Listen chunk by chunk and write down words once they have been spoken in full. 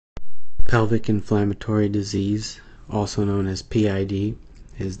Pelvic inflammatory disease, also known as PID,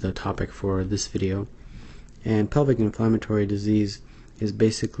 is the topic for this video. And pelvic inflammatory disease is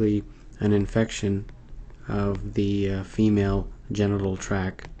basically an infection of the female genital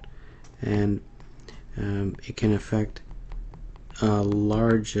tract, and it can affect a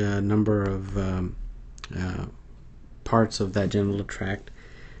large number of parts of that genital tract,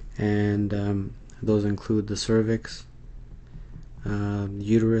 and those include the cervix,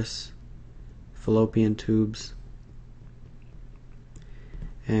 uterus, fallopian tubes,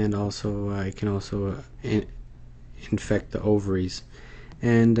 and also it can also infect the ovaries.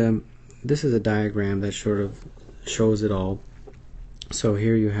 And this is a diagram that sort of shows it all. So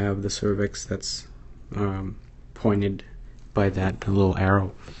here you have the cervix that's pointed by that little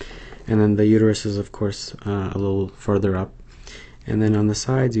arrow, and then the uterus is of course a little further up, and then on the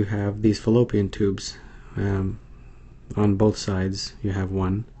sides you have these fallopian tubes. On both sides you have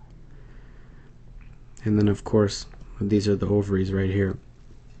one, and then of course these are the ovaries right here.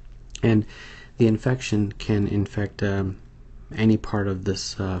 And the infection can infect any part of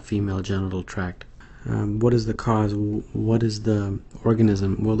this female genital tract. What is the cause? What is the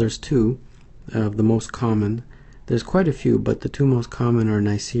organism? Well, there's two of the most common. There's quite a few, but the two most common are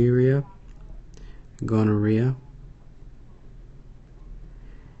Neisseria, gonorrhea,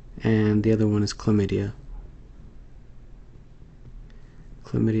 and the other one is chlamydia.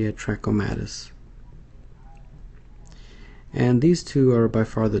 Chlamydia trachomatis. And these two are by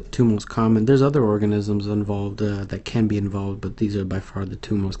far the two most common. There's other organisms involved that can be involved, but these are by far the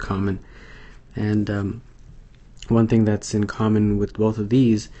two most common. And one thing that's in common with both of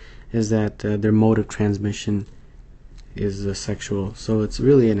these is that their mode of transmission is sexual. So it's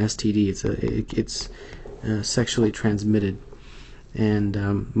really an STD. It's sexually transmitted,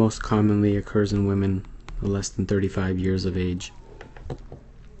 and most commonly occurs in women less than 35 years of age.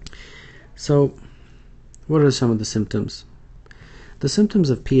 So what are some of the symptoms? The symptoms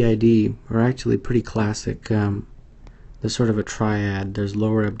of PID are actually pretty classic. They're sort of a triad. There's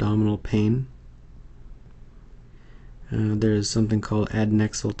lower abdominal pain. There's something called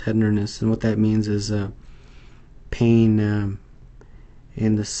adnexal tenderness, and what that means is pain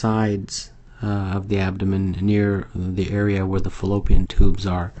in the sides of the abdomen near the area where the fallopian tubes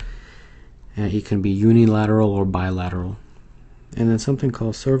are. It can be unilateral or bilateral. And then something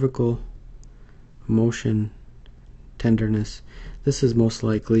called cervical motion tenderness. This is most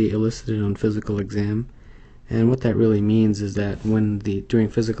likely elicited on physical exam, and what that really means is that during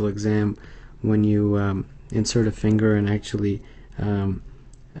physical exam, when you insert a finger and actually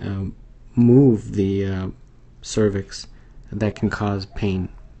move the cervix, that can cause pain.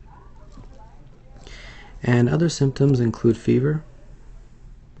 And other symptoms include fever,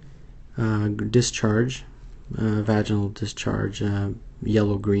 discharge, vaginal discharge,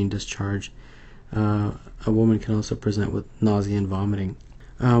 yellow-green discharge. A woman can also present with nausea and vomiting.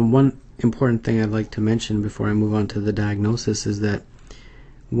 One important thing I'd like to mention before I move on to the diagnosis is that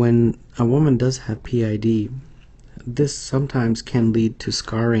when a woman does have PID, this sometimes can lead to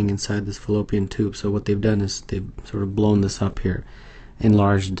scarring inside this fallopian tube. So what they've done is they've sort of blown this up here,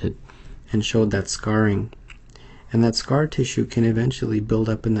 enlarged it, and showed that scarring. And that scar tissue can eventually build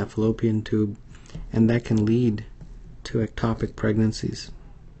up in that fallopian tube, and that can lead to ectopic pregnancies.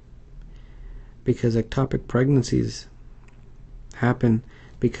 Because ectopic pregnancies happen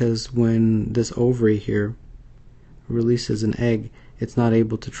because when this ovary here releases an egg, it's not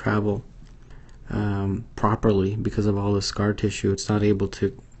able to travel properly because of all the scar tissue. It's not able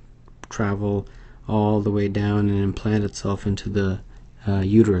to travel all the way down and implant itself into the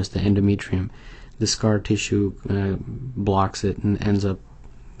uterus, the endometrium. The scar tissue blocks it and ends up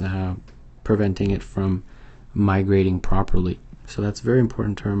preventing it from migrating properly. So that's very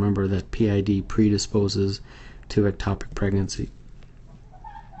important to remember, that PID predisposes to ectopic pregnancy.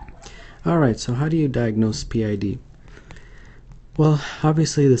 Alright, so how do you diagnose PID? Well,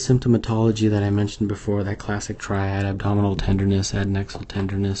 obviously the symptomatology that I mentioned before, that classic triad, abdominal tenderness, adnexal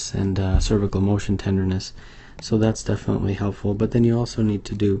tenderness, and cervical motion tenderness. So that's definitely helpful. But then you also need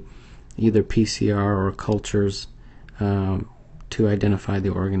to do either PCR or cultures to identify the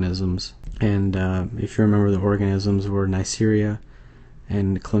organisms. And if you remember, the organisms were Neisseria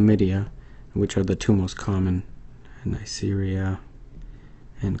and chlamydia, which are the two most common. Neisseria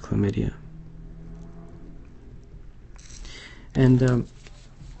and chlamydia. And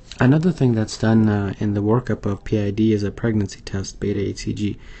another thing that's done in the workup of PID is a pregnancy test,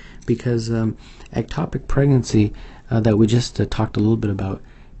 beta-HCG, because ectopic pregnancy that we just talked a little bit about,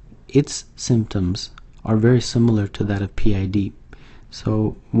 its symptoms are very similar to that of PID.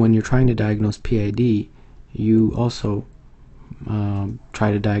 So when you're trying to diagnose PID, you also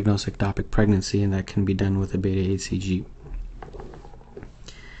try to diagnose ectopic pregnancy, and that can be done with a beta HCG.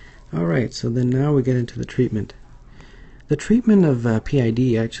 Alright, so then now we get into the treatment. The treatment of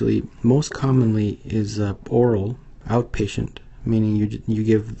PID actually most commonly is oral, outpatient, meaning you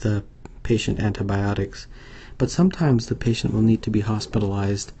give the patient antibiotics, but sometimes the patient will need to be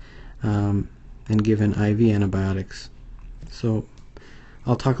hospitalized and given IV antibiotics. So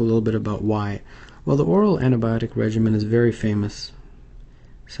I'll talk a little bit about why. Well, the oral antibiotic regimen is very famous.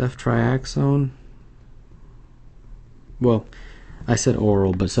 Ceftriaxone, well, I said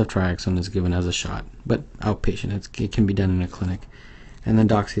oral, but ceftriaxone is given as a shot, but outpatient. It can be done in a clinic. And then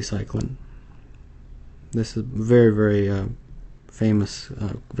doxycycline. This is very, very famous,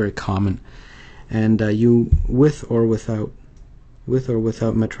 very common. And you, with or without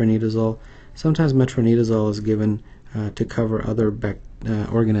metronidazole. Sometimes metronidazole is given to cover other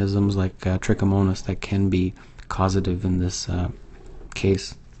organisms like Trichomonas that can be causative in this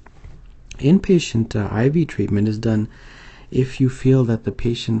case. Inpatient IV treatment is done if you feel that the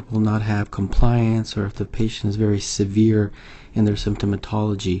patient will not have compliance, or if the patient is very severe in their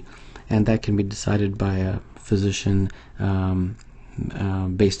symptomatology, and that can be decided by a physician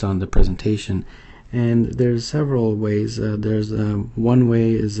based on the presentation. And there's several ways. There's one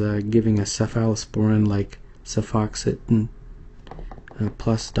way is giving a cephalosporin like cefoxitin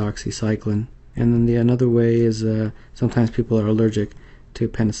plus doxycycline, and then another way is sometimes people are allergic to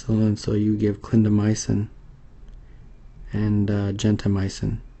penicillin, so you give clindamycin and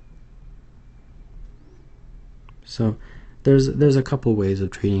gentamicin. So there's a couple ways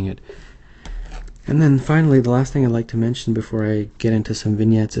of treating it. And then finally, the last thing I'd like to mention before I get into some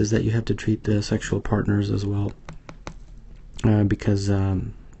vignettes is that you have to treat the sexual partners as well, because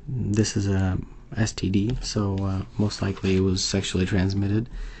this is a STD, so most likely it was sexually transmitted.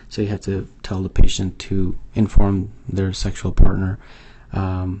 So you have to tell the patient to inform their sexual partner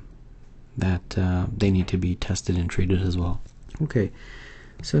that they need to be tested and treated as well. Okay,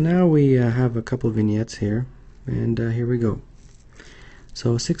 so now we have a couple vignettes here, and here we go.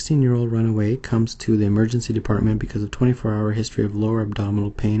 So a 16-year-old runaway comes to the emergency department because of 24-hour history of lower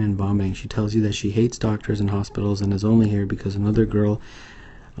abdominal pain and vomiting. She tells you that she hates doctors and hospitals and is only here because another girl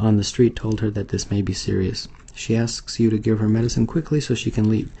on the street told her that this may be serious. She asks you to give her medicine quickly so she can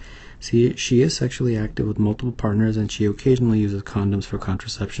leave. See, she is sexually active with multiple partners, and she occasionally uses condoms for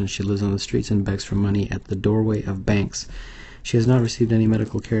contraception. She lives on the streets and begs for money at the doorway of banks. She has not received any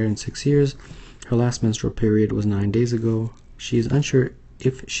medical care in 6 years. Her last menstrual period was 9 days ago. She is unsure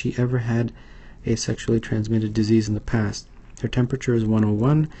if she ever had a sexually transmitted disease in the past. Her temperature is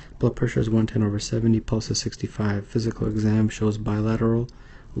 101, blood pressure is 110/70, pulse is 65. Physical exam shows bilateral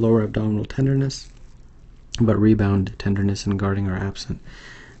lower abdominal tenderness, but rebound tenderness and guarding are absent.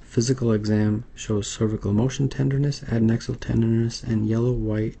 Physical exam shows cervical motion tenderness, adnexal tenderness, and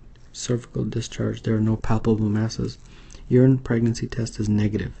yellow-white cervical discharge. There are no palpable masses. Urine pregnancy test is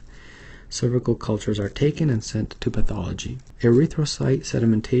negative. Cervical cultures are taken and sent to pathology. Erythrocyte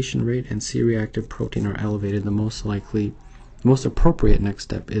sedimentation rate and C-reactive protein are elevated. The most appropriate next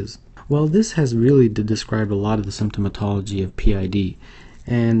step is, well, this has really described a lot of the symptomatology of PID,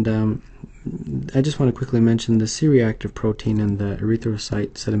 and I just want to quickly mention the C-reactive protein and the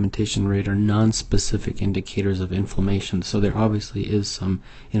erythrocyte sedimentation rate are non-specific indicators of inflammation, so there obviously is some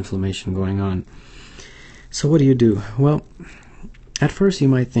inflammation going on. So what do you do? Well, at first you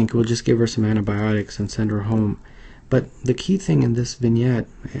might think we'll just give her some antibiotics and send her home, but the key thing in this vignette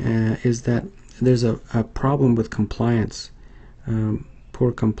is that there's a problem with compliance,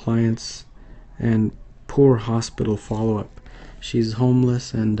 poor compliance and poor hospital follow-up. She's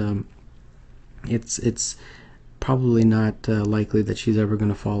homeless, and it's probably not likely that she's ever going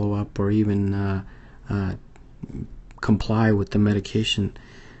to follow up or even comply with the medication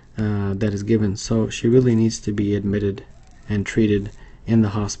that is given. So she really needs to be admitted and treated in the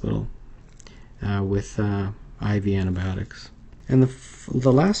hospital with IV antibiotics. And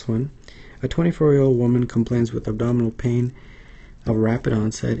the last one, a 24-year-old woman complains with abdominal pain of rapid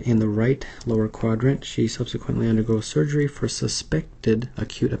onset in the right lower quadrant. She subsequently undergoes surgery for suspected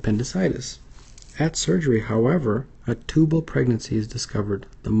acute appendicitis. At surgery, however, a tubal pregnancy is discovered.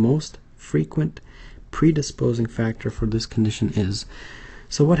 The most frequent predisposing factor for this condition is.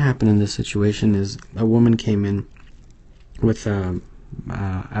 So what happened in this situation is a woman came in with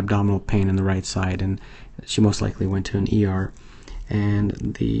abdominal pain in the right side, and she most likely went to an ER,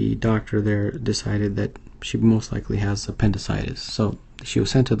 and the doctor there decided that she most likely has appendicitis. So she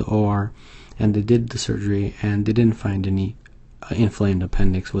was sent to the OR, and they did the surgery, and they didn't find any inflamed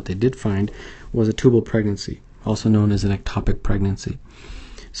appendix. What they did find was a tubal pregnancy, also known as an ectopic pregnancy.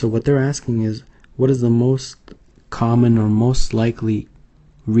 So what they're asking is, what is the most common or most likely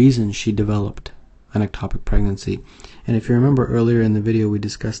reason she developed an ectopic pregnancy. And if you remember earlier in the video, we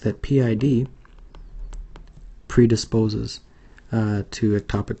discussed that PID predisposes to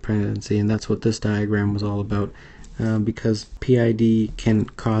ectopic pregnancy, and that's what this diagram was all about, because PID can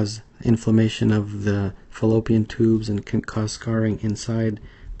cause inflammation of the fallopian tubes and can cause scarring inside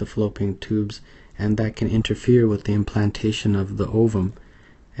the fallopian tubes, and that can interfere with the implantation of the ovum,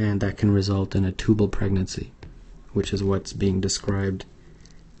 and that can result in a tubal pregnancy, which is what's being described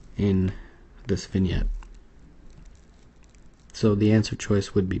in this vignette. So the answer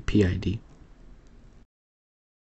choice would be PID.